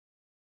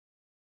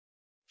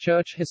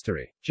Church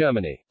History.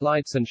 Germany.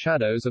 Lights and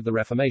Shadows of the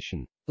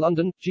Reformation.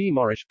 London, G.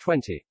 Morrish,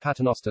 20,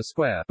 Paternoster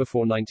Square,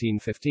 before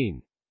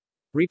 1915.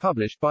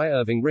 Republished by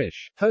Irving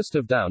Risch, host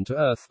of Down to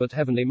Earth but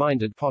Heavenly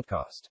Minded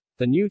podcast.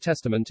 The New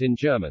Testament in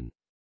German.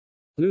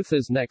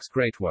 Luther's next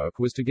great work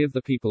was to give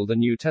the people the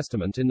New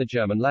Testament in the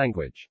German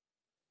language.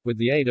 With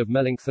the aid of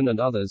Melanchthon and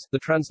others, the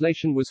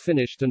translation was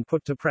finished and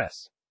put to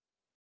press.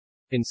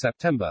 In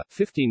September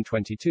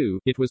 1522,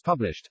 it was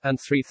published, and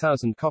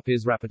 3,000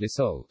 copies rapidly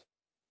sold.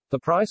 The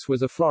price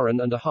was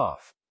 $1.50.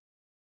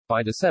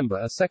 By December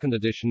a second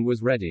edition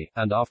was ready,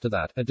 and after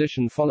that,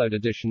 edition followed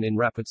edition in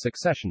rapid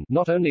succession,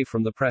 not only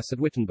from the press at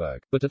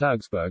Wittenberg, but at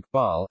Augsburg,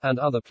 Bâle, and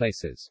other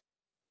places.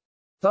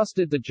 Thus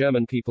did the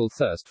German people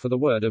thirst for the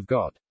Word of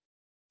God.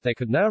 They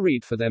could now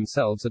read for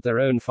themselves at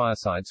their own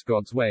firesides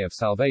God's way of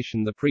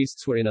salvation. The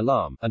priests were in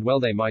alarm, and well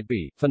they might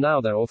be, for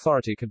now their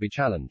authority could be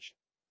challenged.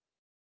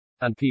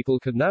 And people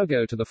could now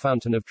go to the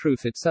fountain of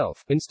truth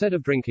itself, instead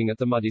of drinking at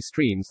the muddy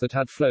streams that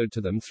had flowed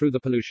to them through the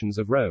pollutions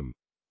of Rome.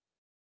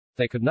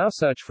 They could now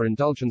search for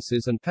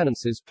indulgences and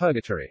penances,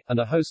 purgatory, and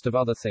a host of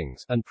other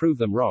things, and prove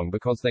them wrong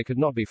because they could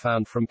not be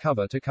found from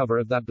cover to cover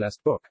of that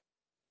blessed book.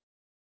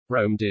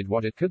 Rome did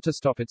what it could to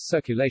stop its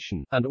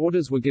circulation, and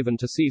orders were given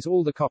to seize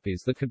all the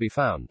copies that could be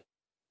found.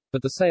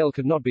 But the sale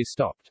could not be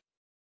stopped.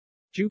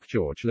 Duke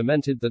George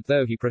lamented that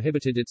though he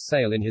prohibited its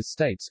sale in his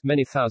states,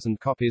 many thousand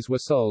copies were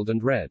sold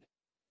and read.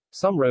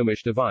 Some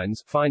Romish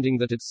divines, finding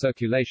that its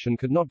circulation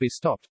could not be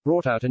stopped,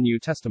 brought out a New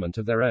Testament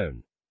of their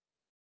own.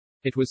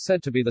 It was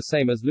said to be the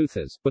same as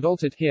Luther's, but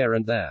altered here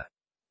and there.